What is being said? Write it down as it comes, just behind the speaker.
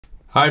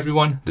Hi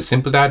everyone, the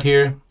Simple Dad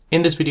here.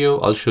 In this video,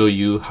 I'll show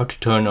you how to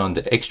turn on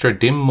the extra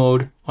dim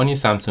mode on your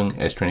Samsung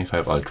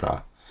S25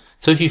 Ultra.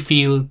 So if you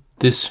feel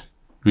this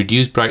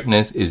reduced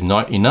brightness is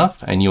not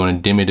enough and you want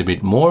to dim it a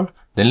bit more,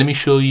 then let me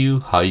show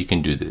you how you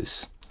can do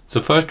this. So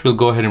first, we'll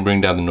go ahead and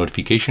bring down the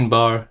notification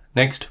bar.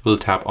 Next, we'll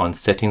tap on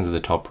settings at the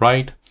top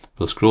right.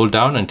 We'll scroll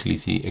down until you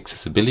see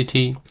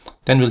accessibility.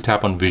 Then we'll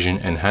tap on vision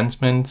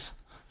enhancements.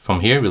 From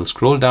here, we'll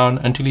scroll down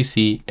until you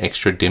see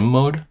extra dim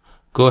mode.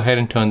 Go ahead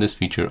and turn this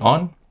feature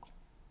on.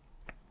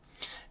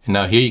 And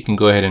now here you can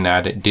go ahead and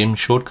add a dim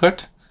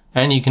shortcut,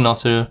 and you can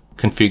also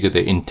configure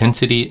the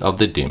intensity of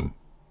the dim.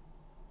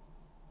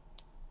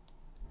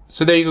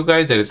 So there you go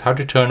guys, that is how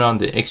to turn on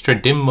the extra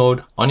dim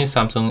mode on your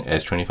Samsung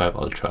S25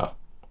 Ultra.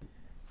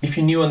 If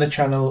you're new on the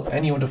channel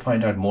and you want to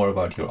find out more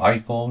about your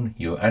iPhone,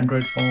 your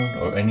Android phone,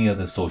 or any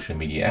other social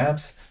media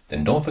apps,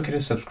 then don't forget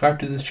to subscribe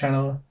to this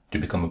channel to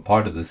become a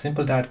part of the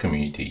Simple Dad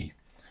community.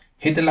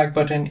 Hit the like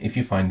button if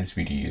you find this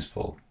video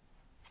useful.